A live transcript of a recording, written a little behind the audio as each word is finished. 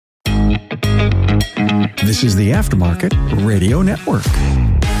This is the Aftermarket Radio Network.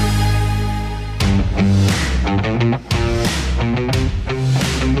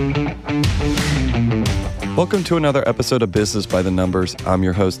 Welcome to another episode of Business by the Numbers. I'm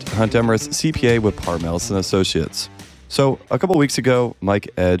your host, Hunt Emrys, CPA with Parmelis & Associates. So a couple weeks ago, Mike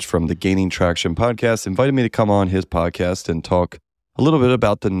Edge from the Gaining Traction podcast invited me to come on his podcast and talk a little bit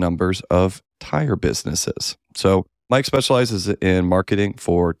about the numbers of tire businesses. So Mike specializes in marketing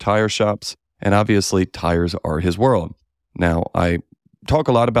for tire shops, and obviously tires are his world. Now, I talk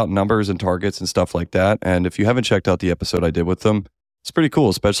a lot about numbers and targets and stuff like that, and if you haven't checked out the episode I did with them, it's pretty cool,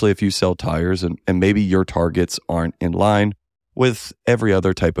 especially if you sell tires and maybe your targets aren't in line with every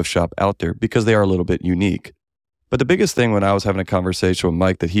other type of shop out there because they are a little bit unique. But the biggest thing when I was having a conversation with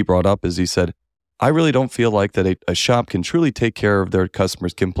Mike that he brought up is he said, I really don't feel like that a shop can truly take care of their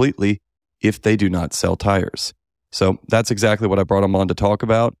customers completely if they do not sell tires. So that's exactly what I brought him on to talk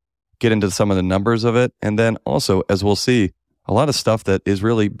about, get into some of the numbers of it, and then also, as we'll see, a lot of stuff that is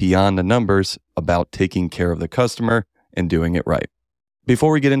really beyond the numbers about taking care of the customer and doing it right.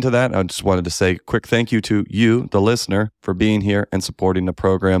 Before we get into that, I just wanted to say a quick thank you to you, the listener, for being here and supporting the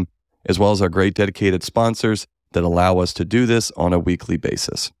program, as well as our great dedicated sponsors that allow us to do this on a weekly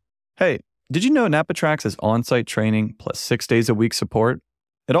basis. Hey, did you know NapaTrax is on-site training plus 6 days a week support?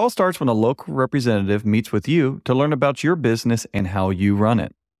 It all starts when a local representative meets with you to learn about your business and how you run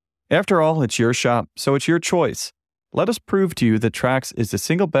it. After all, it's your shop, so it's your choice. Let us prove to you that Trax is the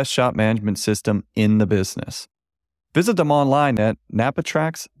single best shop management system in the business. Visit them online at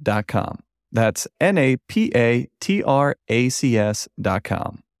napatrax.com. That's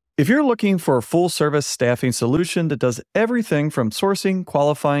NAPATRACS.com. If you're looking for a full-service staffing solution that does everything from sourcing,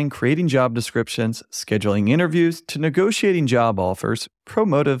 qualifying, creating job descriptions, scheduling interviews, to negotiating job offers,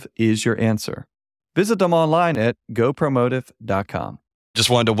 Promotive is your answer. Visit them online at gopromotive.com. Just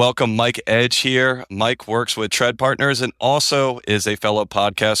wanted to welcome Mike Edge here. Mike works with Tread Partners and also is a fellow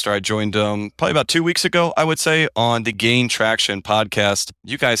podcaster. I joined him probably about 2 weeks ago, I would say, on the Gain Traction podcast.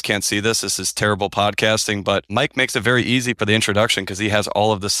 You guys can't see this. This is terrible podcasting, but Mike makes it very easy for the introduction because he has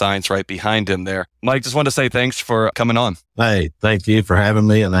all of the signs right behind him there. Mike, just want to say thanks for coming on. Hey, thank you for having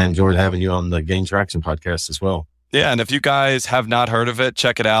me, and I enjoyed having you on the Gain Traction podcast as well. Yeah, and if you guys have not heard of it,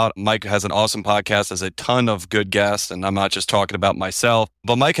 check it out. Mike has an awesome podcast, has a ton of good guests, and I'm not just talking about myself.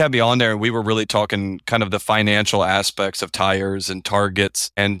 But Mike had me on there, and we were really talking kind of the financial aspects of tires and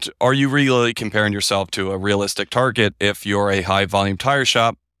targets. And are you really comparing yourself to a realistic target if you're a high-volume tire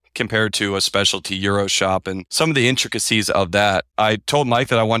shop compared to a specialty Euro shop and some of the intricacies of that? I told Mike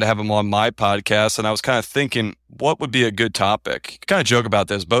that I wanted to have him on my podcast, and I was kind of thinking, what would be a good topic? Kind of joke about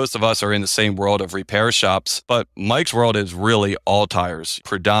this. Both of us are in the same world of repair shops, but Mike's world is really all tires,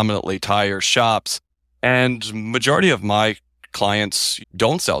 predominantly tire shops. And majority of my clients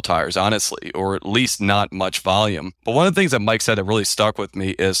don't sell tires, honestly, or at least not much volume. But one of the things that Mike said that really stuck with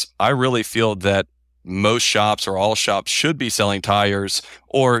me is I really feel that most shops or all shops should be selling tires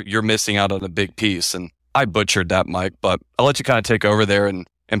or you're missing out on a big piece. And I butchered that, Mike, but I'll let you kind of take over there and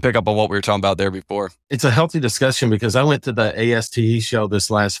pick up on what we were talking about there before. It's a healthy discussion because I went to the ASTE show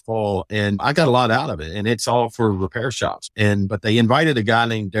this last fall and I got a lot out of it, and it's all for repair shops. But they invited a guy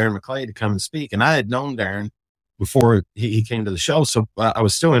named Darren McClay to come and speak. And I had known Darren before he came to the show. So I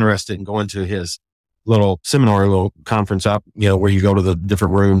was still interested in going to his little seminar, little conference up, where you go to the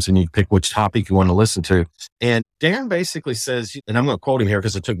different rooms and you pick which topic you want to listen to. And Darren basically says, and I'm going to quote him here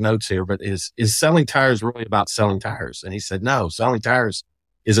because I took notes here, but is selling tires really about selling tires? And he said, no, selling tires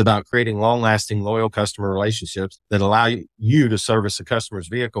is about creating long-lasting, loyal customer relationships that allow you to service a customer's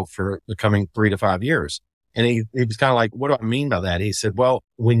vehicle for the coming 3 to 5 years. And he was kind of like, what do I mean by that? He said, well,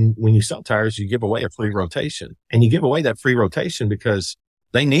 when you sell tires, you give away a free rotation, and you give away that free rotation because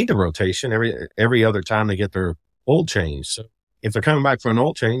they need the rotation every other time they get their oil change. So if they're coming back for an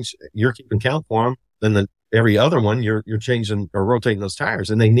oil change, you're keeping count for them. Then every other one, you're changing or rotating those tires,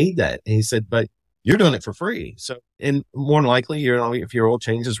 and they need that. And he said, but you're doing it for free. So, and more than likely, if your oil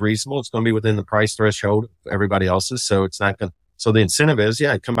change is reasonable, it's going to be within the price threshold of everybody else's. So it's not going to, so the incentive is,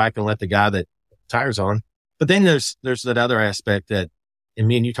 come back and let the guy that tires on. But then there's that other aspect that, and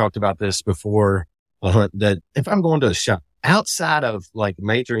me and you talked about this before, that if I'm going to a shop outside of like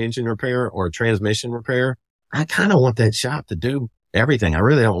major engine repair or transmission repair, I kind of want that shop to do everything. I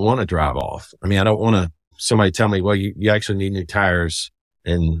really don't want to drive off. I mean, I don't want somebody tell me, well, you actually need new tires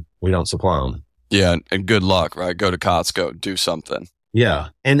and we don't supply them. Yeah. And good luck, right? Go to Costco, do something. Yeah.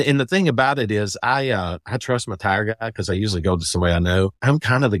 And the thing about it is I trust my tire guy because I usually go to somebody I know. I'm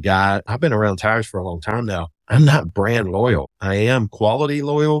kind of the guy. I've been around tires for a long time now. I'm not brand loyal. I am quality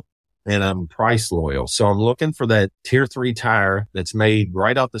loyal, and I'm price loyal. So I'm looking for that tier 3 tire that's made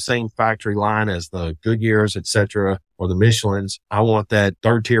right off the same factory line as the Goodyears, et cetera, or the Michelins. I want that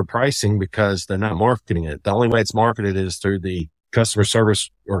third tier pricing because they're not marketing it. The only way it's marketed is through the customer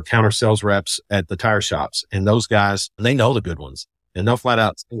service or counter sales reps at the tire shops. And those guys, they know the good ones. And they'll flat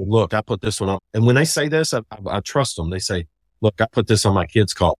out say, look, I put this one on. And when they say this, I trust them. They say, look, I put this on my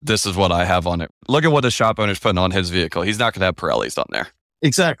kid's car. This is what I have on it. Look at what the shop owner's putting on his vehicle. He's not going to have Pirellis on there.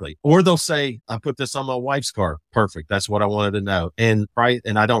 Exactly. Or they'll say, I put this on my wife's car. Perfect. That's what I wanted to know. And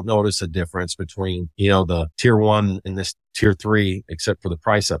I don't notice a difference between, the tier 1 and this tier 3, except for the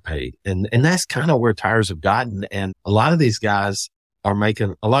price I paid. And that's kind of where tires have gotten. And a lot of these guys a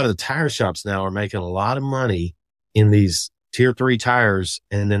lot of the tire shops now are making a lot of money in these tier 3 tires.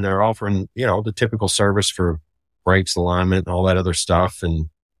 And then they're offering, the typical service for brakes, alignment, and all that other stuff, and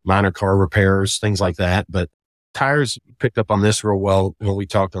minor car repairs, things like that. But tires picked up on this real well when we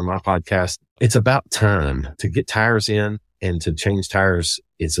talked on my podcast. It's about time to get tires in and to change tires.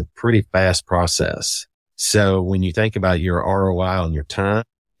 It's a pretty fast process. So when you think about your ROI on your time,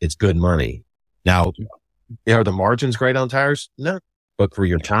 it's good money. Now, are the margins great on tires? No, but for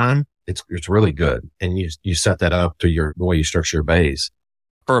your time, it's really good. And you set that up to the way you structure your bays.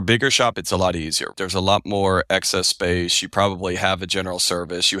 For a bigger shop, it's a lot easier. There's a lot more excess space. You probably have a general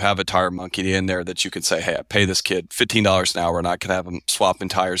service. You have a tire monkey in there that you can say, hey, I pay this kid $15 an hour and I can have him swapping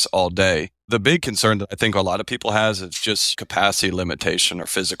tires all day. The big concern that I think a lot of people has is just capacity limitation or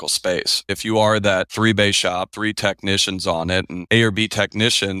physical space. If you are that 3-bay shop, 3 technicians on it and A or B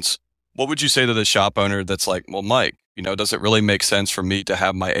technicians, what would you say to the shop owner that's like, well, Mike, does it really make sense for me to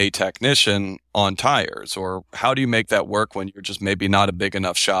have my A technician on tires? Or how do you make that work when you're just maybe not a big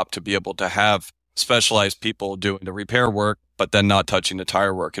enough shop to be able to have specialized people doing the repair work, but then not touching the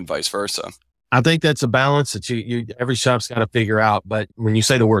tire work and vice versa? I think that's a balance that every shop's got to figure out. But when you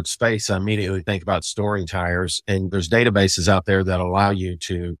say the word space, I immediately think about storing tires. And there's databases out there that allow you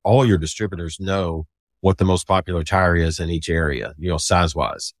to, all your distributors know what the most popular tire is in each area, size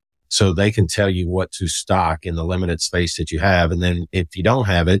wise. So they can tell you what to stock in the limited space that you have. And then if you don't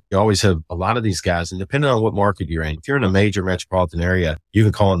have it, you always have a lot of these guys. And depending on what market you're in, if you're in a major metropolitan area, you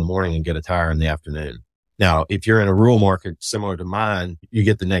can call in the morning and get a tire in the afternoon. Now, if you're in a rural market similar to mine, you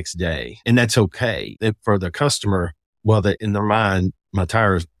get the next day. And that's okay. For the customer, in their mind, my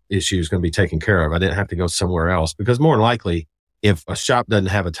tire issue is going to be taken care of. I didn't have to go somewhere else because more than likely, if a shop doesn't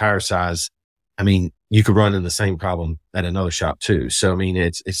have a tire size, you could run into the same problem at another shop too. So,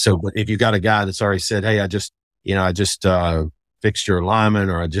 it's so, but if you got a guy that's already said, hey, I just fixed your alignment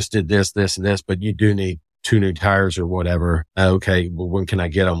or I just did this, and this, but you do need 2 new tires or whatever. Okay. Well, when can I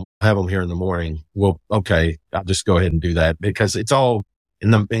get them? Have them here in the morning. Well, okay. I'll just go ahead and do that because it's all in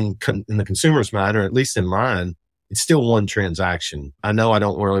the consumer's mind, or at least in mine, it's still one transaction. I know I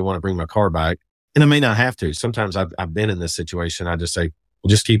don't really want to bring my car back and I may not have to. Sometimes I've been in this situation. I just say, well,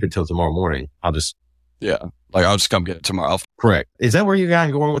 just keep it till tomorrow morning. I'll just come get it tomorrow. Correct. Is that where you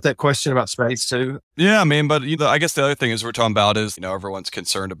guys going with that question about space too? Yeah, but I guess the other thing is we're talking about is, everyone's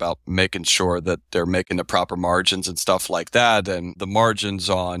concerned about making sure that they're making the proper margins and stuff like that. And the margins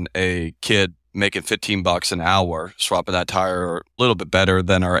on a kid making $15 an hour, swapping that tire are a little bit better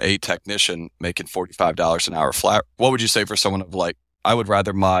than our A technician making $45 an hour flat. What would you say for someone of I would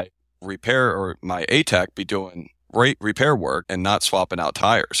rather my repair or my A tech be doing repair work and not swapping out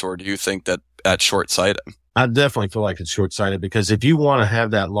tires? Or do you think that that's short-sighted? I definitely feel like it's short-sighted because if you want to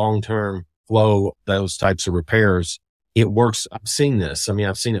have that long-term flow, those types of repairs, it works. I've seen this.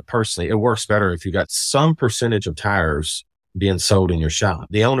 I've seen it personally. It works better if you got some percentage of tires being sold in your shop.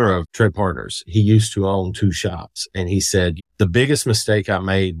 The owner of Tread Partners, he used to own 2 shops. And he said, the biggest mistake I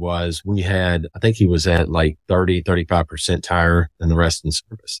made was I think he was at 35% tire and the rest in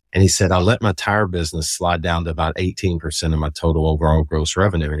service. And he said, I let my tire business slide down to about 18% of my total overall gross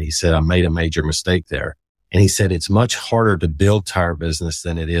revenue. And he said, I made a major mistake there. And he said, it's much harder to build tire business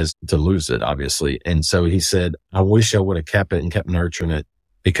than it is to lose it, obviously. And so he said, I wish I would have kept it and kept nurturing it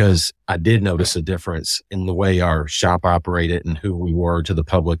because I did notice a difference in the way our shop operated and who we were to the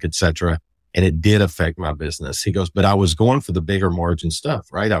public, et cetera. And it did affect my business. He goes, but I was going for the bigger margin stuff,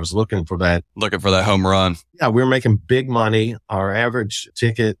 right? I was looking for that home run. Yeah, we were making big money. Our average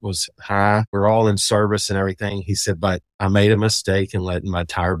ticket was high. We're all in service and everything. He said, but I made a mistake in letting my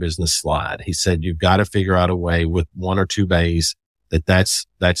tire business slide. He said, you've got to figure out a way with 1 or 2 bays that's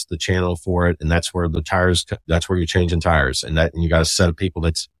the channel for it. And that's where that's where you're changing tires. And you got a set of people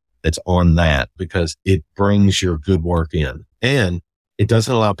that's on that because it brings your good work in. And it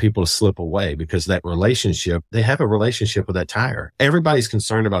doesn't allow people to slip away because they have a relationship with that tire. Everybody's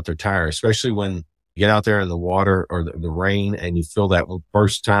concerned about their tire, especially when you get out there in the water or the rain and you feel that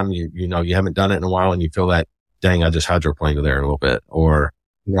first time you haven't done it in a while and you feel that, dang, I just hydroplaned there a little bit. Or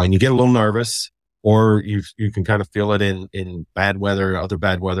when you get a little nervous, or you can kind of feel it in bad weather, other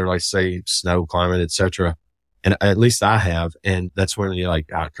bad weather, like say snow, climate, etc. And at least I have. And that's when you're like,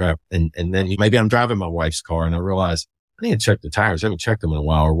 oh crap. And then maybe I'm driving my wife's car and I realize I need to check the tires. I haven't checked them in a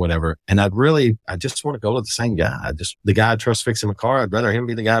while or whatever. And I just want to go to the same guy. The guy I trust fixing my car. I'd rather him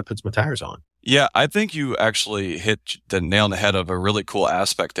be the guy that puts my tires on. Yeah, I think you actually hit the nail on the head of a really cool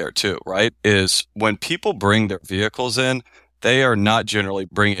aspect there too, right? Is when people bring their vehicles in, they are not generally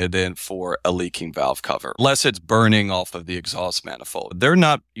bringing it in for a leaking valve cover, unless it's burning off of the exhaust manifold. They're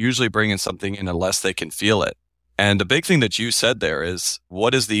not usually bringing something in unless they can feel it. And the big thing that you said there is,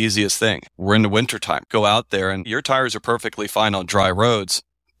 what is the easiest thing? We're in the wintertime. Go out there and your tires are perfectly fine on dry roads,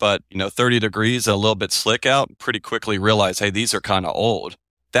 but 30 degrees, a little bit slick out, pretty quickly realize, hey, these are kind of old.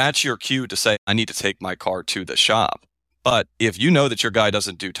 That's your cue to say, I need to take my car to the shop. But if you know that your guy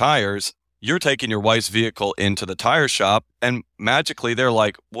doesn't do tires, you're taking your wife's vehicle into the tire shop and magically they're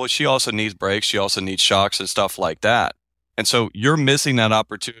like, well, she also needs brakes. She also needs shocks and stuff like that. And so you're missing that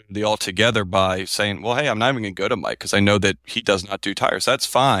opportunity altogether by saying, well, hey, I'm not even going to go to Mike because I know that he does not do tires. That's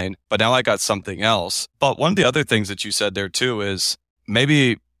fine. But now I got something else. But one of the other things that you said there too is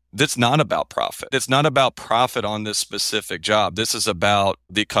maybe it's not about profit. It's not about profit on this specific job. This is about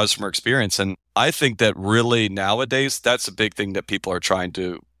the customer experience. And I think that really nowadays, that's a big thing that people are trying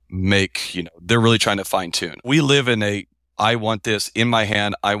to make, they're really trying to fine tune. We live in I want this in my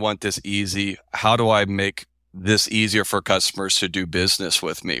hand. I want this easy. How do I make this easier for customers to do business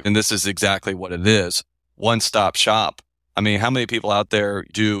with me? And this is exactly what it is. One-stop shop. I mean, how many people out there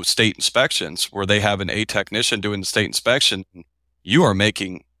do state inspections where they have an A technician doing the state inspection? You are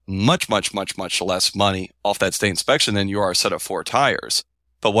making much, much, much, much less money off that state inspection than you are a set of 4 tires.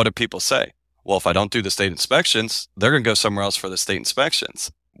 But what do people say? Well, if I don't do the state inspections, they're going to go somewhere else for the state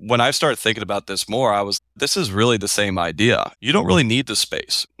inspections. When I started thinking about this more, this is really the same idea. You don't really need the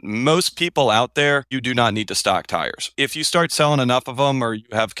space. Most people out there, you do not need to stock tires. If you start selling enough of them or you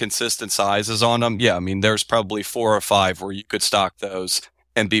have consistent sizes on them, yeah, I mean, there's probably 4 or 5 where you could stock those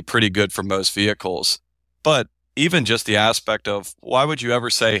and be pretty good for most vehicles. But even just the aspect of why would you ever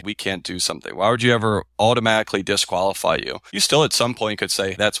say we can't do something? Why would you ever automatically disqualify you? You still at some point could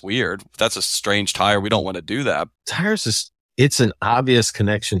say, that's weird. That's a strange tire. We don't want to do that. Tires it's an obvious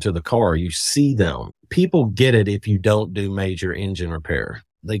connection to the car. You see them. People get it if you don't do major engine repair.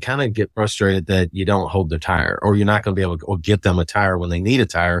 They kind of get frustrated that you don't hold their tire or you're not going to be able to get them a tire when they need a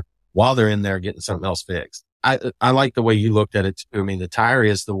tire while they're in there getting something else fixed. I like the way you looked at it too. I mean, the tire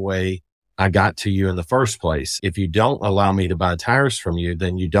is the way I got to you in the first place. If you don't allow me to buy tires from you,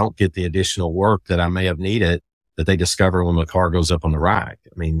 then you don't get the additional work that I may have needed that they discover when the car goes up on the rack.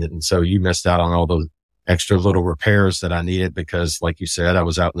 I mean, and so you missed out on all those extra little repairs that I needed because, like you said, I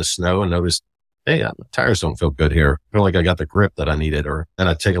was out in the snow and noticed, hey, my tires don't feel good here. I feel like I got the grip that I needed. Then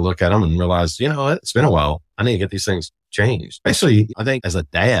I take a look at them and realize, it's been a while. I need to get these things changed. Actually, I think as a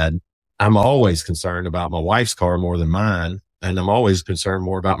dad, I'm always concerned about my wife's car more than mine. And I'm always concerned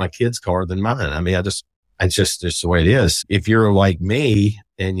more about my kid's car than mine. I mean, it's just the way it is. If you're like me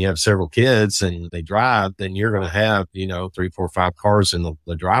and you have several kids and they drive, then you're going to have, 3, 4, 5 cars in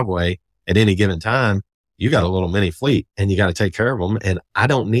the driveway at any given time. You got a little mini fleet and you got to take care of them. And I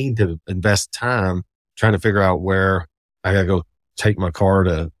don't need to invest time trying to figure out where I got to go take my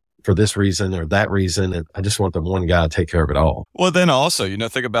car for this reason or that reason. And I just want the one guy to take care of it all. Well, then also,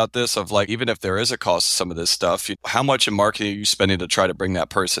 think about this of like, even if there is a cost to some of this stuff, how much in marketing are you spending to try to bring that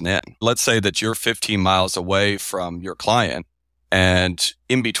person in? Let's say that you're 15 miles away from your client and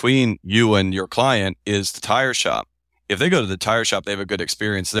in between you and your client is the tire shop. If they go to the tire shop, they have a good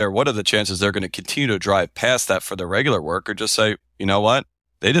experience there. What are the chances they're going to continue to drive past that for their regular work or just say, you know what?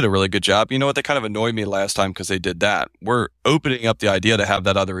 They did a really good job. You know what? They kind of annoyed me last time because they did that. We're opening up the idea to have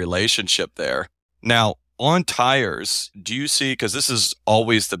that other relationship there. Now, on tires, do you see, because this is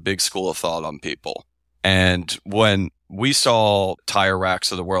always the big school of thought on people. And when we saw tire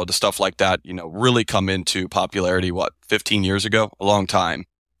racks of the world, the stuff like that, really come into popularity, 15 years ago? A long time.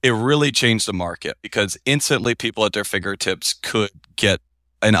 It really changed the market because instantly people at their fingertips could get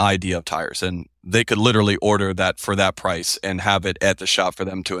an idea of tires and they could literally order that for that price and have it at the shop for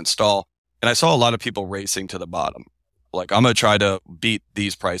them to install. And I saw a lot of people racing to the bottom. Like, I'm going to try to beat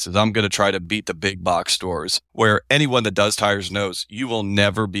these prices. I'm going to try to beat the big box stores, where anyone that does tires knows you will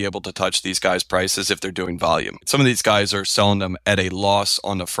never be able to touch these guys' prices if they're doing volume. Some of these guys are selling them at a loss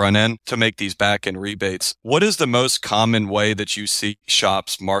on the front end to make these back end rebates. What is the most common way that you see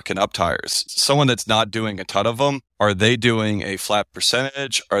shops marking up tires? Someone that's not doing a ton of them, are they doing a flat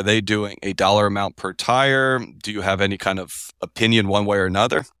percentage? Are they doing a dollar amount per tire? Do you have any kind of opinion one way or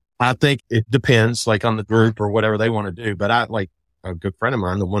another? I think it depends, like on the group or whatever they want to do. But I like a good friend of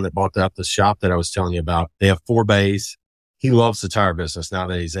mine, the one that bought out the shop that I was telling you about. They have 4 bays. He loves the tire business now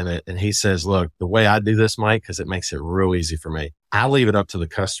that he's in it. And he says, look, the way I do this, Mike, because it makes it real easy for me. I leave it up to the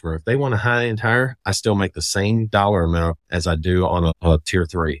customer. If they want a high-end tire, I still make the same dollar amount as I do on a tier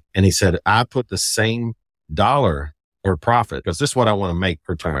 3. And he said, I put the same dollar or profit because this is what I want to make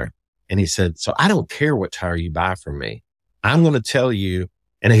per tire. And he said, so I don't care what tire you buy from me. I'm going to tell you.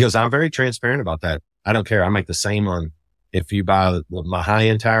 And he goes, I'm very transparent about that. I don't care. I make the same on if you buy my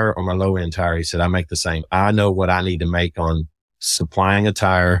high-end tire or my low-end tire. He said, I make the same. I know what I need to make on supplying a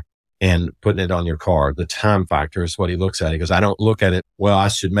tire and putting it on your car. The time factor is what he looks at. He goes, I don't look at it, well, I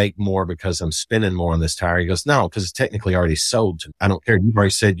should make more because I'm spending more on this tire. He goes, no, because it's technically already sold. I don't care. You've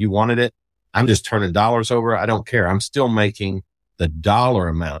already said you wanted it. I'm just turning dollars over. I don't care. I'm still making the dollar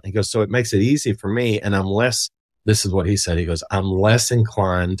amount. He goes, so it makes it easy for me. And this is what he said. He goes, I'm less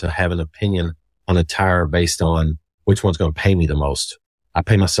inclined to have an opinion on a tire based on which one's going to pay me the most. I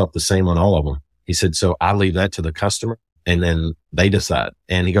pay myself the same on all of them. He said, so I leave that to the customer and then they decide.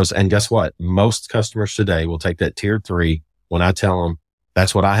 And he goes, and guess what? Most customers today will take that tier 3 when I tell them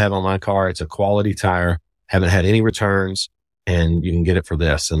that's what I have on my car. It's a quality tire, haven't had any returns, and you can get it for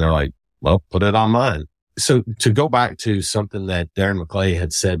this. And they're like, well, put it on mine. So to go back to something that Darren McClay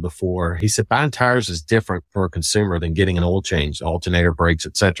had said before, he said buying tires is different for a consumer than getting an oil change, alternator, brakes,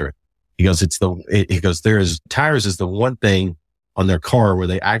 etc. He goes, tires is the one thing on their car where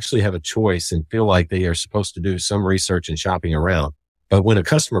they actually have a choice and feel like they are supposed to do some research and shopping around. But when a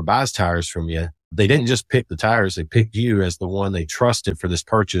customer buys tires from you, they didn't just pick the tires. They picked you as the one they trusted for this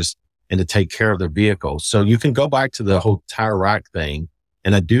purchase and to take care of their vehicle. So you can go back to the whole tire rack thing.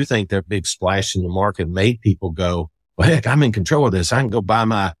 And I do think that big splash in the market made people go, well, heck, I'm in control of this. I can go buy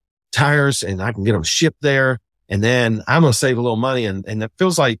my tires and I can get them shipped there. And then I'm going to save a little money. And it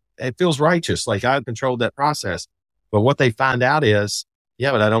feels righteous. Like I've controlled that process. But what they find out is,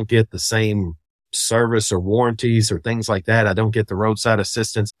 yeah, but I don't get the same service or warranties or things like that. I don't get the roadside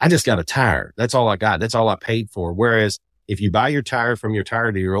assistance. I just got a tire. That's all I got. That's all I paid for. Whereas if you buy your tire from your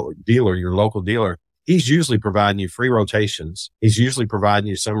tire dealer, your local dealer, he's usually providing you free rotations. He's usually providing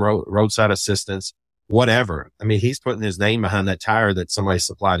you some roadside assistance, whatever. I mean, he's putting his name behind that tire that somebody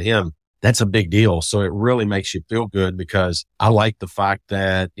supplied him. That's a big deal. So it really makes you feel good because I like the fact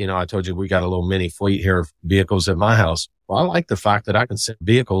that, I told you we got a little mini fleet here of vehicles at my house. Well, I like the fact that I can send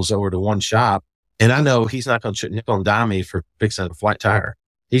vehicles over to one shop and I know he's not going to dime me for fixing a flat tire.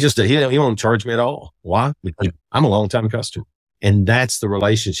 He won't charge me at all. Why? Because I'm a long-time customer. And that's the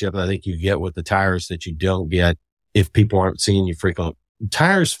relationship I think you get with the tires that you don't get if people aren't seeing you frequently.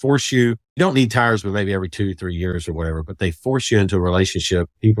 Tires force you don't need tires, but maybe every 2-3 years or whatever, but they force you into a relationship,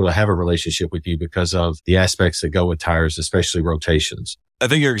 people to have a relationship with you because of the aspects that go with tires, especially rotations. I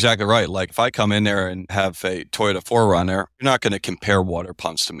think you're exactly right. Like if I come in there and have a Toyota 4Runner, you're not going to compare water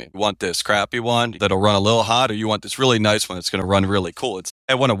pumps to me. You want this crappy one that'll run a little hot, or you want this really nice one that's going to run really cool.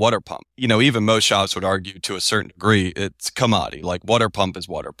 I want a water pump. Even most shops would argue to a certain degree, it's commodity. Like water pump is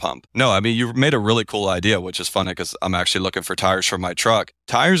water pump. No, I mean, you made a really cool idea, which is funny because I'm actually looking for tires for my truck.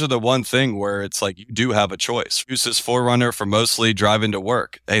 Tires are the one thing where it's like you do have a choice. Use this 4Runner for mostly driving to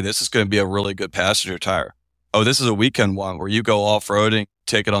work. Hey, this is going to be a really good passenger tire. Oh, this is a weekend one where you go off-roading,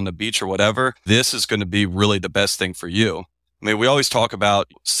 take it on the beach or whatever. This is going to be really the best thing for you. I mean, we always talk about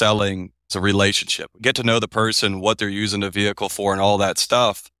selling as a relationship. Get to know the person, what they're using the vehicle for and all that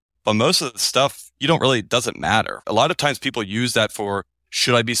stuff. But most of the stuff, doesn't matter. A lot of times people use that for,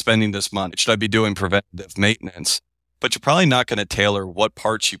 should I be spending this money? Should I be doing preventative maintenance? But you're probably not going to tailor what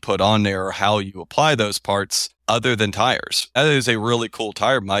parts you put on there or how you apply those parts other than tires. That is a really cool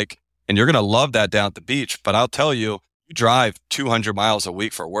tire, Mike. And you're going to love that down at the beach. But I'll tell you, you drive 200 miles a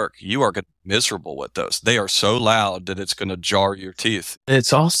week for work, you are going to be miserable with those. They are so loud that it's going to jar your teeth.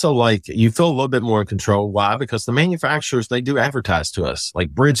 It's also like you feel a little bit more in control. Why? Because the manufacturers, they do advertise to us,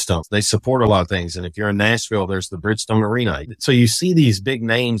 like Bridgestone. They support a lot of things. And if you're in Nashville, there's the Bridgestone Arena. So you see these big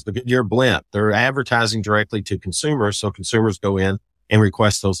names, but you're blimp. They're advertising directly to consumers. So consumers go in and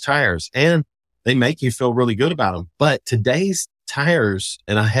request those tires and they make you feel really good about them. But today's tires,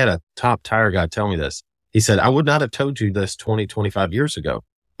 and I had a top tire guy tell me this. He said, I would not have told you this 20, 25 years ago,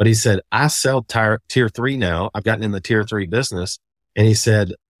 But he said, I sell tier 3 now. I've gotten in the tier 3 business. And he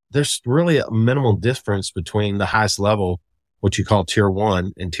said, there's really a minimal difference between the highest level, what you call tier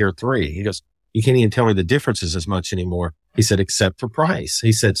 1 and tier 3. He goes, you can't even tell me the differences as much anymore. He said, except for price.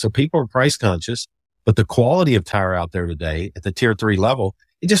 He said, so people are price conscious, but the quality of tire out there today at the tier 3 level,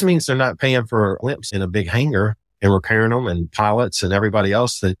 it just means they're not paying for limps in a big hangar and repairing them, and pilots and everybody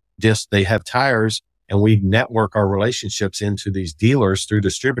else that just, they have tires. And we network our relationships into these dealers through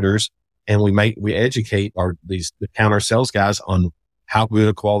distributors. And we educate the counter sales guys on how good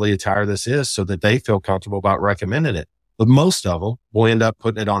a quality of tire this is so that they feel comfortable about recommending it. But most of them will end up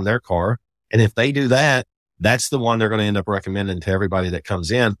putting it on their car. And if they do that, that's the one they're going to end up recommending to everybody that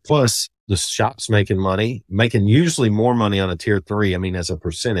comes in. Plus the shop's making money, making usually more money on a tier 3. I mean, as a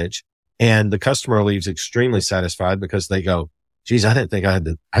percentage, and the customer leaves extremely satisfied because they go, geez, I didn't think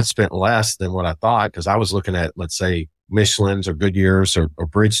I'd spent less than what I thought, because I was looking at, let's say, Michelin's or Goodyear's or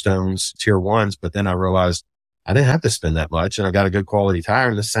Bridgestone's tier 1s. But then I realized I didn't have to spend that much, and I got a good quality tire,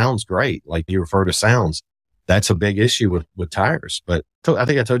 and this sounds great. Like you refer to sounds. That's a big issue with tires. But I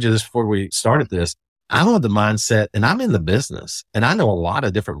think I told you this before we started this. I'm of the mindset, and I'm in the business, and I know a lot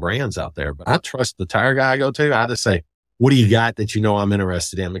of different brands out there, but I trust the tire guy I go to. I just say, what do you got that you know I'm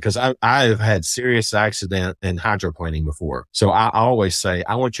interested in? Because I've had serious accident in hydroplaning before. So I always say,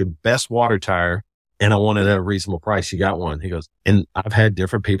 I want your best water tire, and I want it at a reasonable price. You got one? He goes, and I've had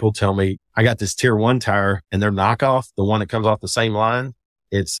different people tell me, I got this tier 1 tire, and their knockoff, the one that comes off the same line,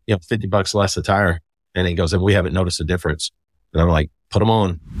 it's $50 less a tire. And he goes, and we haven't noticed a difference. And I'm like, put them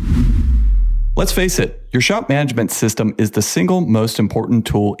on. Let's face it, your shop management system is the single most important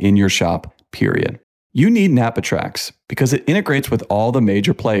tool in your shop, period. You need NapaTrax because it integrates with all the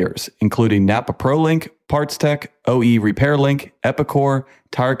major players, including Napa ProLink, PartsTech, OE RepairLink, Epicor,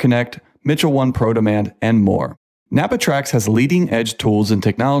 Tire Connect, Mitchell 1 Pro Demand, and more. NapaTrax has leading-edge tools and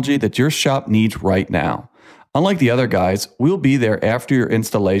technology that your shop needs right now. Unlike the other guys, we'll be there after your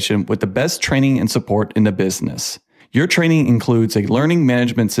installation with the best training and support in the business. Your training includes a learning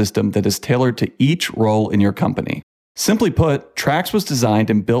management system that is tailored to each role in your company. Simply put, Trax was designed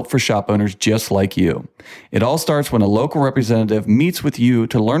and built for shop owners just like you. It all starts when a local representative meets with you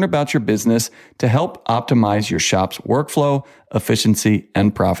to learn about your business to help optimize your shop's workflow, efficiency,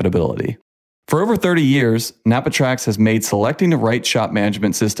 and profitability. For over 30 years, NapaTrax has made selecting the right shop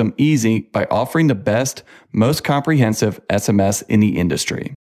management system easy by offering the best, most comprehensive SMS in the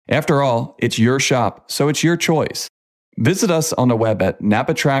industry. After all, it's your shop, so it's your choice. Visit us on the web at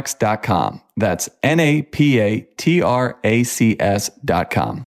napatrax.com. That's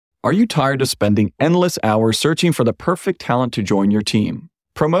napatracs.com. Are you tired of spending endless hours searching for the perfect talent to join your team?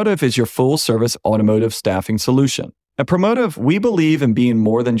 Promotive is your full-service automotive staffing solution. At Promotive, we believe in being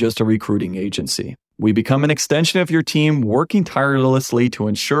more than just a recruiting agency. We become an extension of your team, working tirelessly to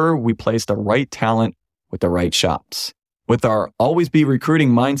ensure we place the right talent with the right shops. With our always be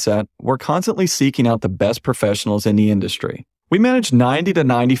recruiting mindset, we're constantly seeking out the best professionals in the industry. We manage 90 to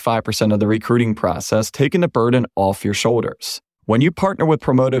 95% of the recruiting process, taking the burden off your shoulders. When you partner with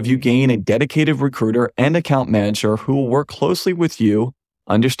Promotive, you gain a dedicated recruiter and account manager who will work closely with you,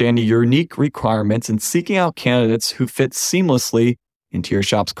 understanding your unique requirements and seeking out candidates who fit seamlessly into your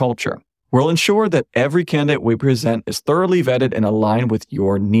shop's culture. We'll ensure that every candidate we present is thoroughly vetted and aligned with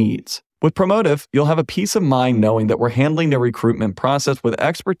your needs. With Promotive, you'll have a peace of mind knowing that we're handling the recruitment process with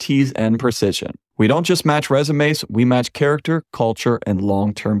expertise and precision. We don't just match resumes, we match character, culture, and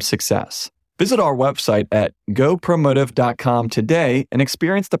long-term success. Visit our website at gopromotive.com today and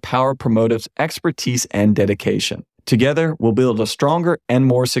experience the power of Promotive's expertise and dedication. Together, we'll build a stronger and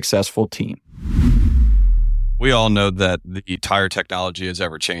more successful team. We all know that the tire technology is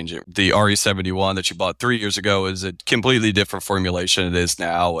ever changing. The RE71 that you bought 3 years ago is a completely different formulation it is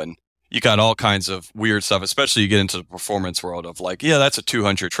now. And you got all kinds of weird stuff, especially you get into the performance world of like, yeah, that's a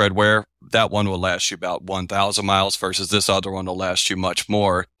 200 tread wear. That one will last you about 1,000 miles versus this other one will last you much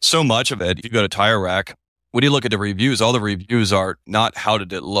more. So much of it, if you go to Tire Rack, when you look at the reviews, all the reviews are not how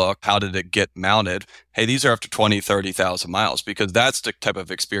did it look, how did it get mounted. Hey, these are after 20, 30,000 miles because that's the type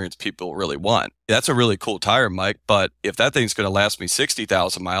of experience people really want. That's a really cool tire, Mike, but if that thing's going to last me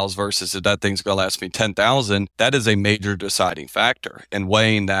 60,000 miles versus if that thing's going to last me 10,000, that is a major deciding factor. And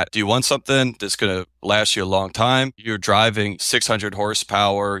weighing that, do you want something that's going to last you a long time? You're driving 600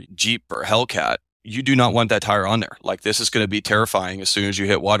 horsepower Jeep or Hellcat. You do not want that tire on there. Like this is going to be terrifying as soon as you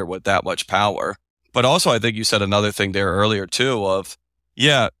hit water with that much power. But also, I think you said another thing there earlier, too, of,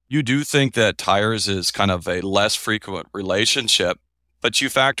 yeah, you do think that tires is kind of a less frequent relationship, But you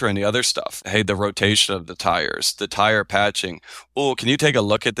factor in the other stuff. Hey, the rotation of the tires, the tire patching. Oh, can you take a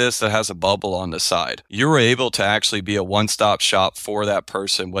look at this that has a bubble on the side? You're able to actually be a one-stop shop for that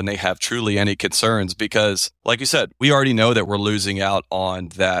person when they have truly any concerns because, like you said, we already know that we're losing out on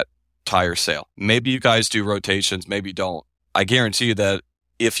that tire sale. Maybe you guys do rotations, maybe you don't. I guarantee you that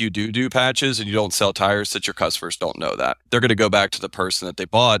if you do patches and you don't sell tires, that your customers don't know that. They're going to go back to the person that they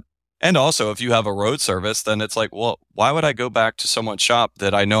bought. And also, if you have a road service, then it's like, well, why would I go back to someone's shop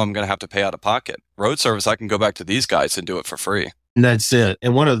that I know I'm going to have to pay out of pocket? Road service, I can go back to these guys and do it for free. And that's it.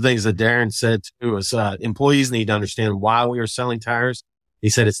 And one of the things that Darren said too was employees need to understand why we are selling tires. He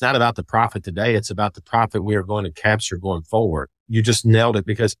said, it's not about the profit today. It's about the profit we are going to capture going forward. You just nailed it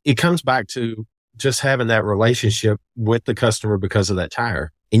because it comes back to just having that relationship with the customer because of that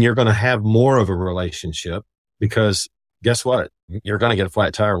tire. And you're going to have more of a relationship because guess what? You're going to get a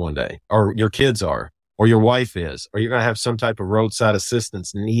flat tire one day, or your kids are, or your wife is, or you're going to have some type of roadside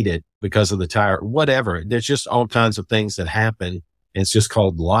assistance needed because of the tire, whatever. There's just all kinds of things that happen. It's just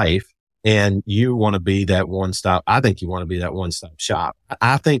called life. And you want to be that one stop. I think you want to be that one stop shop.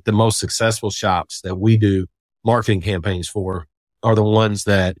 I think the most successful shops that we do marketing campaigns for are the ones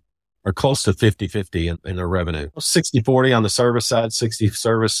that are close to 50-50 in their revenue. 60-40 on the service side, 60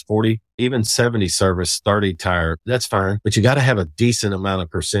 service, 40, even 70 service, 30 tire. That's fine. But you got to have a decent amount of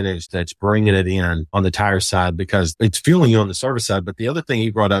percentage that's bringing it in on the tire side because it's fueling you on the service side. But the other thing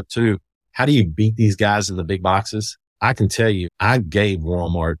he brought up too, how do you beat these guys in the big boxes? I can tell you, I gave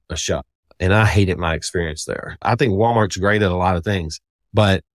Walmart a shot and I hated my experience there. I think Walmart's great at a lot of things,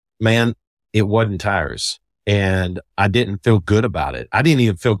 but man, it wasn't tires. And I didn't feel good about it. I didn't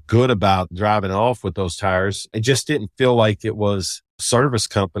even feel good about driving off with those tires. It just didn't feel like it was a service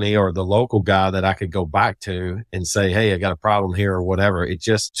company or the local guy that I could go back to and say, hey, I got a problem here or whatever. It's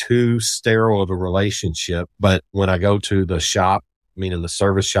just too sterile of a relationship. But when I go to the shop, meaning the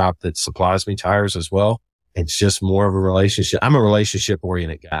service shop that supplies me tires as well, it's just more of a relationship. I'm a relationship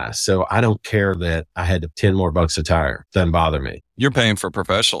oriented guy. So I don't care that I had $10 more a tire. Doesn't bother me. You're paying for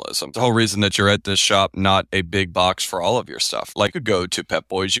professionalism. The whole reason that you're at this shop, not a big box for all of your stuff. Like you go to Pep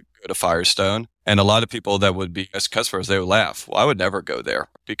Boys, you go to Firestone, and a lot of people that would be as customers, they would laugh. Well, I would never go there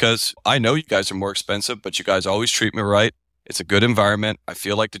because I know you guys are more expensive, but you guys always treat me right. It's a good environment. I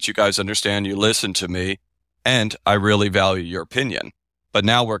feel like that you guys understand, you listen to me, and I really value your opinion. But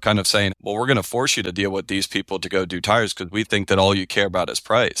now we're kind of saying, well, we're going to force you to deal with these people to go do tires because we think that all you care about is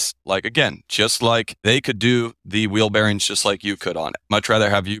price. Like, again, just like they could do the wheel bearings just like you could on it. Much rather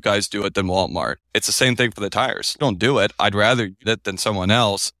have you guys do it than Walmart. It's the same thing for the tires. Don't do it. I'd rather get it than someone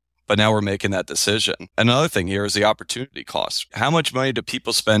else. But now we're making that decision. Another thing here is the opportunity cost. How much money do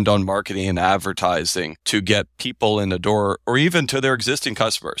people spend on marketing and advertising to get people in the door or even to their existing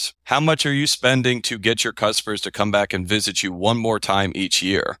customers? How much are you spending to get your customers to come back and visit you one more time each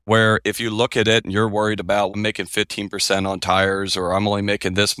year? Where if you look at it and you're worried about making 15% on tires or I'm only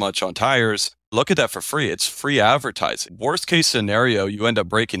making this much on tires, look at that for free. It's free advertising. Worst case scenario, you end up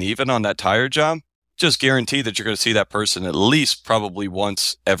breaking even on that tire job. Just guarantee that you're going to see that person at least probably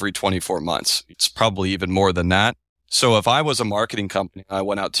once every 24 months. It's probably even more than that. So if I was a marketing company and I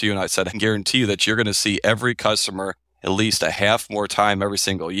went out to you and I said, I guarantee you that you're going to see every customer at least a half more time every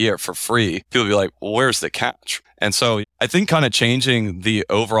single year for free, people would be like, well, where's the catch? And so I think kind of changing the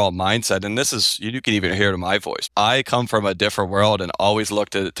overall mindset, and this is, you can even hear it in my voice. I come from a different world and always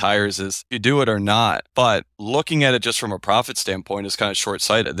looked at tires as you do it or not. But looking at it just from a profit standpoint is kind of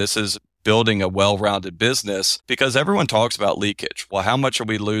short-sighted. This is building a well-rounded business because everyone talks about leakage. Well, how much are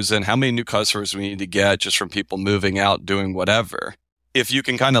we losing? How many new customers we need to get just from people moving out, doing whatever? If you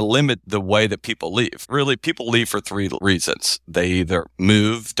can kind of limit the way that people leave, really people leave for three reasons. They either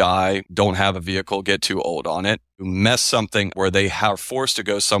move, die, don't have a vehicle, get too old on it, mess something where they are forced to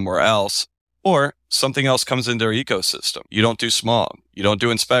go somewhere else, or something else comes in their ecosystem. You don't do smog, you don't do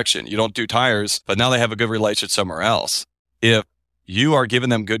inspection, you don't do tires, but now they have a good relationship somewhere else. If you are giving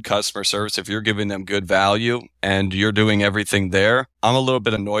them good customer service, if you're giving them good value and you're doing everything there, I'm a little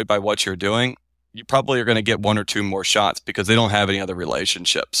bit annoyed by what you're doing. You probably are going to get one or two more shots because they don't have any other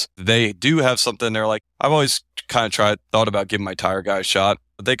relationships. They do have something they're like, I've always kind of thought about giving my tire guy a shot,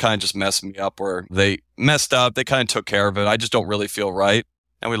 but they kind of just messed me up where they messed up. They kind of took care of it. I just don't really feel right.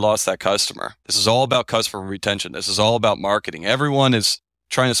 And we lost that customer. This is all about customer retention. This is all about marketing. Everyone is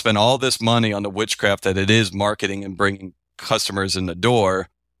trying to spend all this money on the witchcraft that it is marketing and bringing customers in the door.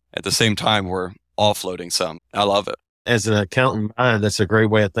 At the same time, we're offloading some. I love it. As an accountant mind, that's a great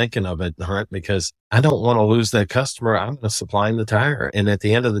way of thinking of it, Hunt, because I don't want to lose that customer. I'm going to supply him the tire. And at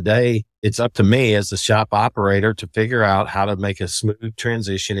the end of the day, it's up to me as the shop operator to figure out how to make a smooth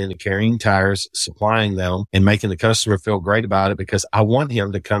transition into carrying tires, supplying them, and making the customer feel great about it, because I want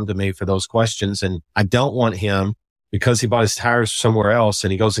him to come to me for those questions. And I don't want him, because he bought his tires somewhere else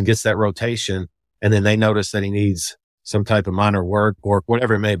and he goes and gets that rotation, and then they notice that he needs some type of minor work or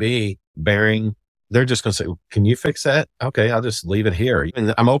whatever it may be, bearing. They're just going to say, can you fix that? Okay, I'll just leave it here.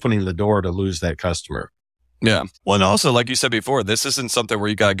 And I'm opening the door to lose that customer. Yeah. Well, and also, like you said before, this isn't something where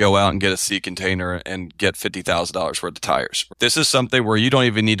you got to go out and get a sea container and get $50,000 worth of tires. This is something where you don't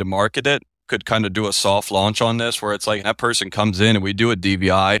even need to market it. Could kind of do a soft launch on this where it's like that person comes in and we do a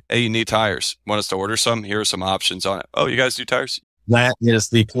DVI. Hey, you need tires. Want us to order some? Here are some options on it. Oh, you guys do tires? That is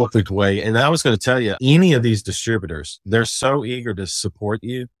the perfect way. And I was going to tell you, any of these distributors, they're so eager to support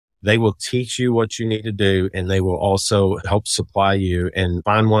you. They will teach you what you need to do, and they will also help supply you and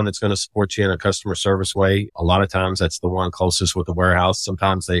find one that's going to support you in a customer service way. A lot of times that's the one closest with the warehouse.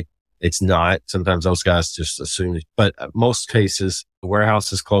 Sometimes it's not. Sometimes those guys just assume, but most cases, the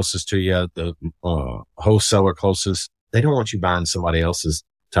warehouse is closest to you, the wholesaler closest. They don't want you buying somebody else's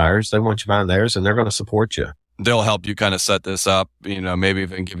tires. They want you buying theirs, and they're going to support you. They'll help you kind of set this up, maybe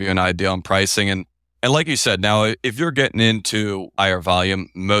even give you an idea on pricing. And like you said, now, if you're getting into higher volume,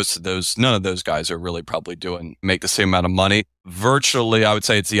 none of those guys are really probably make the same amount of money. Virtually, I would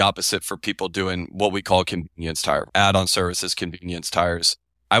say it's the opposite for people doing what we call convenience tire, add-on services, convenience tires.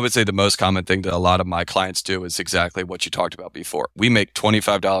 I would say the most common thing that a lot of my clients do is exactly what you talked about before. We make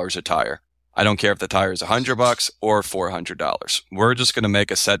 $25 a tire. I don't care if the tire is $100 or $400. We're just going to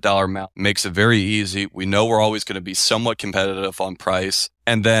make a set dollar amount. Makes it very easy. We know we're always going to be somewhat competitive on price.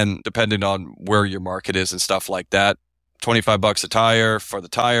 And then depending on where your market is and stuff like that, $25 a tire for the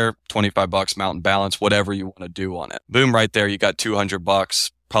tire, $25 mount and balance, whatever you want to do on it. Boom, right there. You got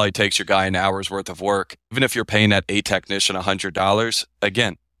 $200. Probably takes your guy an hour's worth of work. Even if you're paying that a technician $100,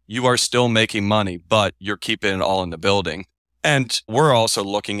 again, you are still making money, but you're keeping it all in the building. And we're also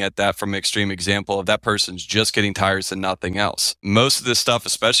looking at that from an extreme example of that person's just getting tires and nothing else. Most of this stuff,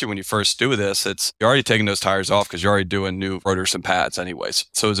 especially when you first do this, you're already taking those tires off because you're already doing new rotors and pads anyways.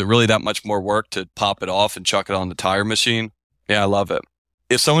 So is it really that much more work to pop it off and chuck it on the tire machine? Yeah, I love it.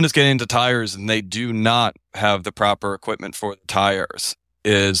 If someone is getting into tires and they do not have the proper equipment for the tires,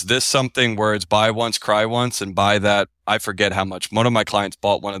 is this something where it's buy once, cry once, and buy that? I forget how much. One of my clients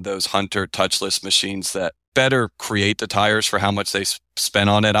bought one of those Hunter touchless machines that better create the tires for how much they spent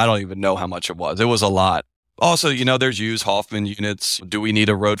on it. I don't even know how much it was. It was a lot. Also, there's used Hoffman units. Do we need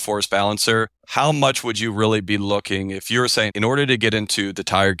a road force balancer? How much would you really be looking if you're saying in order to get into the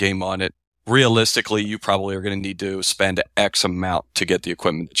tire game on it, realistically, you probably are going to need to spend X amount to get the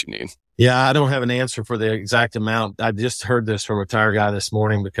equipment that you need? Yeah, I don't have an answer for the exact amount. I just heard this from a tire guy this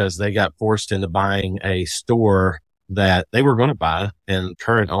morning because they got forced into buying a store that they were going to buy, and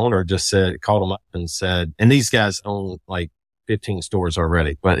current owner just called them up and said, and these guys own like 15 stores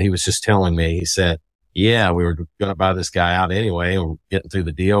already, but he was just telling me, he said, yeah, we were going to buy this guy out anyway, and we're getting through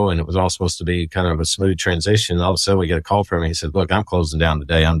the deal, and it was all supposed to be kind of a smooth transition. All of a sudden we get a call from him. He said, look, I'm closing down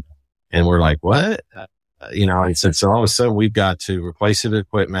today. And we're like, what? He said, so all of a sudden we've got to replace the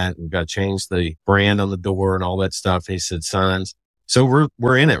equipment. We've got to change the brand on the door and all that stuff. He said, signs. So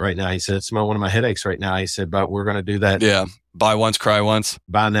we're in it right now. He said, it's one of my headaches right now. He said, but we're going to do that. Yeah. Buy once, cry once.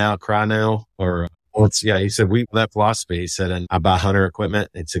 Buy now, cry now. He said, we have that philosophy. He said, and I buy Hunter equipment.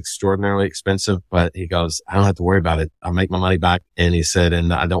 It's extraordinarily expensive, but he goes, I don't have to worry about it. I'll make my money back. And he said,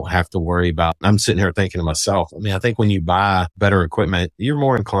 and I don't have to worry about, I'm sitting here thinking to myself, I think when you buy better equipment, you're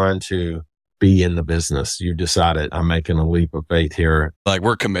more inclined to be in the business. You decided, I'm making a leap of faith here. Like,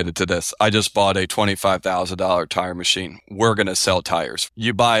 we're committed to this. I just bought a $25,000 tire machine. We're going to sell tires.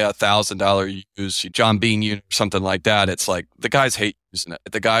 You buy a $1,000 used John Bean unit or something like that. It's like the guys hate using it.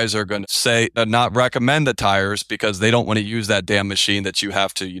 The guys are going to say, not recommend the tires because they don't want to use that damn machine that you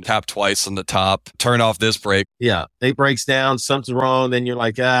have to tap twice on the top, turn off this brake. Yeah. It breaks down, something's wrong. Then you're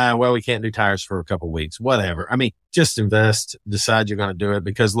like, we can't do tires for a couple of weeks, whatever. Just invest, decide you're going to do it,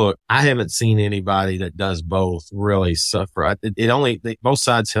 because look, I haven't seen anybody that does both really suffer. Both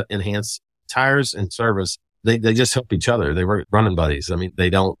sides enhance tires and service. They just help each other. They were running buddies. They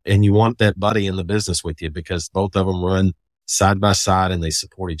don't, and you want that buddy in the business with you because both of them run side by side and they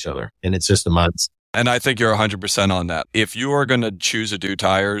support each other. And it's just a mindset. And I think you're 100% on that. If you are going to choose to do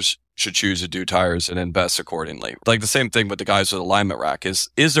tires, should choose to do tires and invest accordingly. Like the same thing with the guys with alignment rack. Is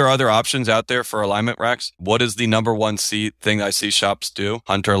there other options out there for alignment racks? What is the number one thing I see shops do?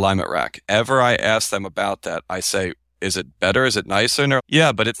 Hunter alignment rack. Ever I ask them about that, I say, Is it better? Is it nicer? No.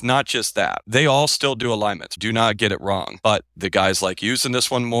 Yeah, but it's not just that. They all still do alignments. Do not get it wrong. But the guys like using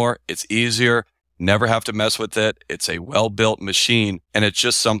this one more. It's easier. Never have to mess with it. It's a well-built machine, and it's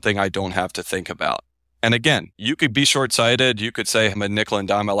just something I don't have to think about. And again, you could be short-sighted. You could say, I'm a nickel and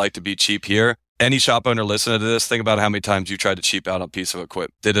dime. I like to be cheap here. Any shop owner listening to this, think about how many times you tried to cheap out on a piece of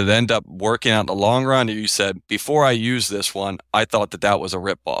equipment. Did it end up working out in the long run? Or you said, before I used this one, I thought that was a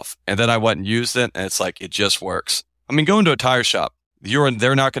ripoff. And then I went and used it, and it's like, it just works. I mean, go into a tire shop.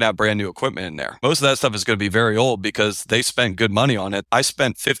 They're not going to have brand new equipment in there. Most of that stuff is going to be very old because they spent good money on it. I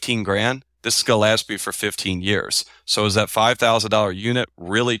spent $15,000. This is going to last me for 15 years. So is that $5,000 unit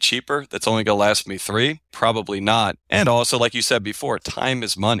really cheaper? That's only going to last me 3? Probably not. And also, like you said before, time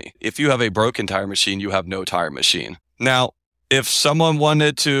is money. If you have a broken tire machine, you have no tire machine. Now, if someone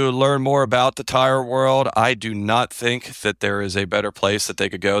wanted to learn more about the tire world, I do not think that there is a better place that they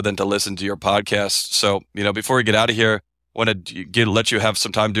could go than to listen to your podcast. So, before we get out of here, want to let you have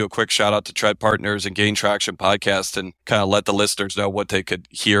some time to do a quick shout out to Tread Partners and Gain Traction Podcast and kind of let the listeners know what they could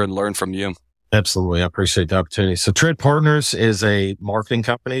hear and learn from you. Absolutely. I appreciate the opportunity. So Tread Partners is a marketing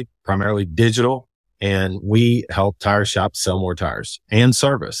company, primarily digital, and we help tire shops sell more tires and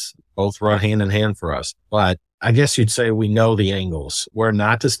service. Both run hand in hand for us. But I guess you'd say we know the angles. We're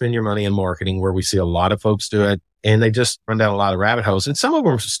not to spend your money in marketing where we see a lot of folks do it, and they just run down a lot of rabbit holes. And some of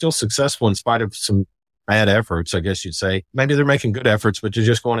them are still successful in spite of some bad efforts, I guess you'd say. Maybe they're making good efforts, but they're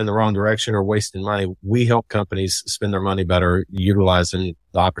just going in the wrong direction or wasting money. We help companies spend their money better, utilizing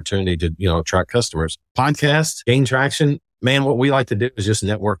the opportunity to, attract customers. Podcast, Gain Traction. Man, what we like to do is just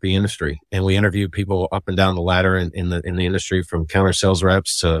network the industry, and we interview people up and down the ladder in the industry, from counter sales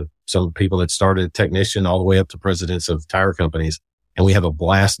reps to some people that started a technician all the way up to presidents of tire companies. And we have a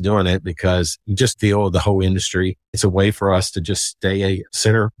blast doing it because you just feel the whole industry. It's a way for us to just stay a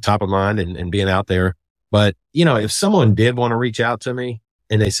center, top of mind and being out there. But, if someone did want to reach out to me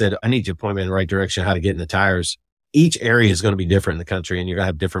and they said, I need you to point me in the right direction, how to get in the tires, each area is going to be different in the country, and you're going to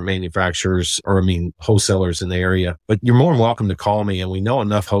have different manufacturers wholesalers in the area. But you're more than welcome to call me, and we know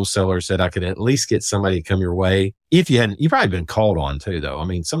enough wholesalers that I could at least get somebody to come your way. If you've probably been called on too, though. I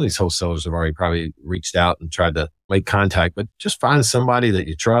mean, some of these wholesalers have already probably reached out and tried to make contact, but just find somebody that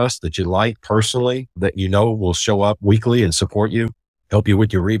you trust, that you like personally, that will show up weekly and support you, help you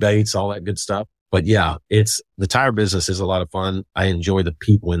with your rebates, all that good stuff. But yeah, the tire business is a lot of fun. I enjoy the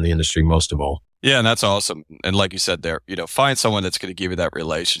people in the industry most of all. Yeah, and that's awesome. And like you said there, find someone that's going to give you that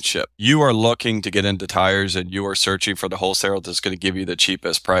relationship. You are looking to get into tires and you are searching for the wholesaler that's going to give you the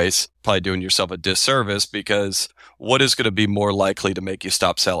cheapest price, probably doing yourself a disservice, because what is going to be more likely to make you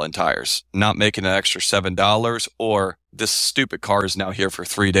stop selling tires? Not making an extra $7, or this stupid car is now here for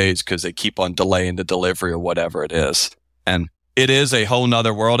 3 days because they keep on delaying the delivery or whatever it is. And it is a whole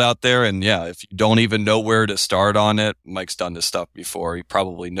nother world out there. And yeah, if you don't even know where to start on it, Mike's done this stuff before. He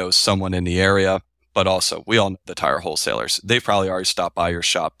probably knows someone in the area, but also we all know the tire wholesalers. They've probably already stopped by your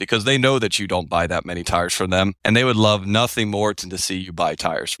shop because they know that you don't buy that many tires from them, and they would love nothing more than to see you buy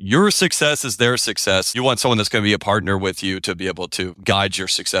tires. Your success is their success. You want someone that's going to be a partner with you to be able to guide your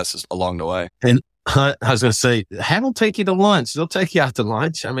successes along the way. And I was going to say, have them take you to lunch. They'll take you out to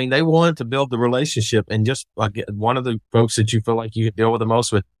lunch. I mean, they want to build the relationship, and just like one of the folks that you feel like you deal with the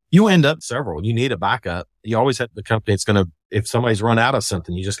most with, you end up several. You need a backup. You always have the company that's going to, if somebody's run out of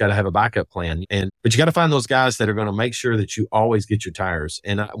something, you just got to have a backup plan. But you got to find those guys that are going to make sure that you always get your tires.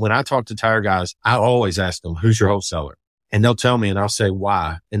 And when I talk to tire guys, I always ask them, who's your wholesaler? And they'll tell me, and I'll say,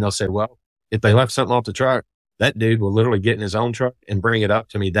 why? And they'll say, well, if they left something off the truck, that dude will literally get in his own truck and bring it up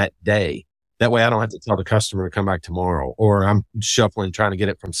to me that day. That way I don't have to tell the customer to come back tomorrow, or I'm shuffling trying to get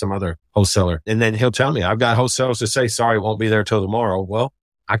it from some other wholesaler. And then he'll tell me, I've got wholesalers that say, sorry, it won't be there till tomorrow. Well,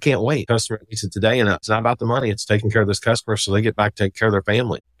 I can't wait. Customer needs it today, and it's not about the money. It's taking care of this customer so they get back to take care of their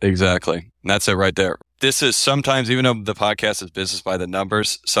family. Exactly. And that's it right there. This is sometimes, even though the podcast is business by the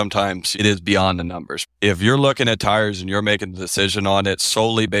numbers, sometimes it is beyond the numbers. If you're looking at tires and you're making the decision on it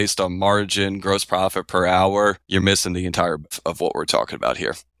solely based on margin, gross profit per hour, you're missing the entire of what we're talking about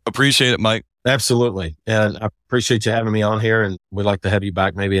here. Appreciate it, Mike. Absolutely. And I appreciate you having me on here, and we'd like to have you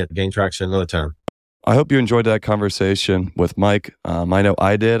back maybe at Gain Traction another time. I hope you enjoyed that conversation with Mike. I know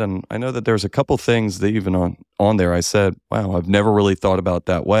I did, and I know that there's a couple things that even on there I said, wow, I've never really thought about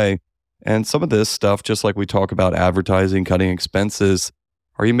that way. And some of this stuff, just like we talk about advertising, cutting expenses,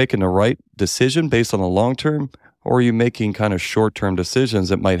 are you making the right decision based on the long term, or are you making kind of short-term decisions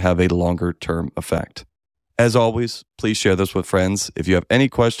that might have a longer-term effect? As always, please share this with friends. If you have any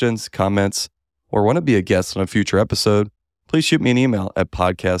questions, comments, or want to be a guest on a future episode, please shoot me an email at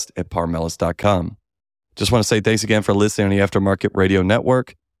podcast@parmelis.com. Just want to say thanks again for listening on the Aftermarket Radio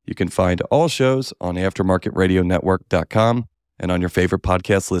Network. You can find all shows on aftermarketradionetwork.com and on your favorite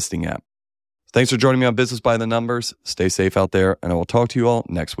podcast listening app. Thanks for joining me on Business by the Numbers. Stay safe out there, and I will talk to you all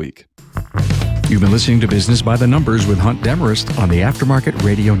next week. You've been listening to Business by the Numbers with Hunt Demarest on the Aftermarket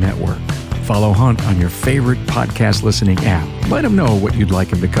Radio Network. Follow Hunt on your favorite podcast listening app. Let him know what you'd like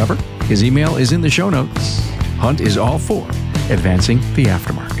him to cover. His email is in the show notes. Hunt is all for advancing the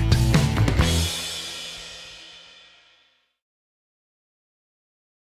aftermarket.